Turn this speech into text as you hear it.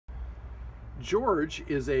George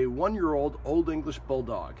is a 1-year-old Old English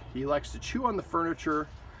Bulldog. He likes to chew on the furniture,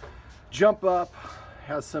 jump up,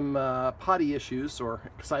 has some potty issues or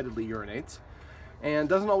excitedly urinates, and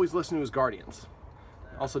doesn't always listen to his guardians.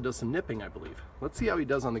 Also does some nipping, I believe. Let's see how he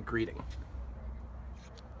does on the greeting.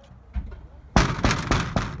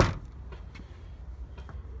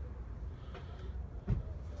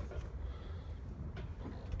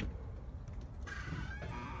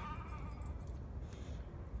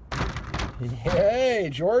 Hey,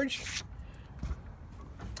 George.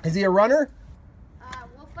 Is he a runner?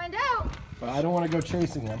 We'll find out. Well, I don't want to go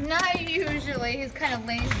chasing him. Not usually. He's kind of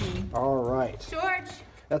lazy. All right. George.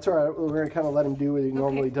 That's all right. We're going to kind of let him do what he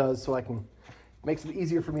normally does, so I can. Makes it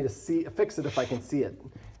easier for me to fix it if I can see it.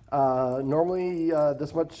 Normally,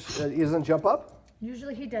 this much. He doesn't jump up.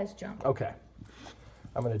 Usually he does jump. Okay.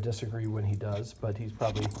 I'm going to disagree when he does, but he's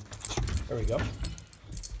probably. There we go.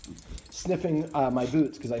 Sniffing my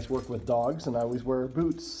boots, because I work with dogs and I always wear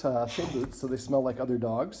boots, same boots, so they smell like other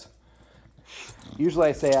dogs. Usually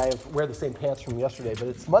I say I wear the same pants from yesterday, but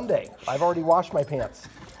it's Monday. I've already washed my pants.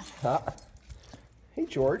 Hey,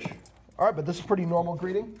 George. All right, but this is a pretty normal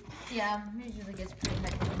greeting? Yeah, usually gets pretty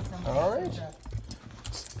hectic when somebody all right.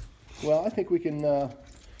 Well, I think we can,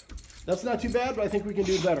 that's not too bad, but I think we can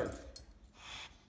do better.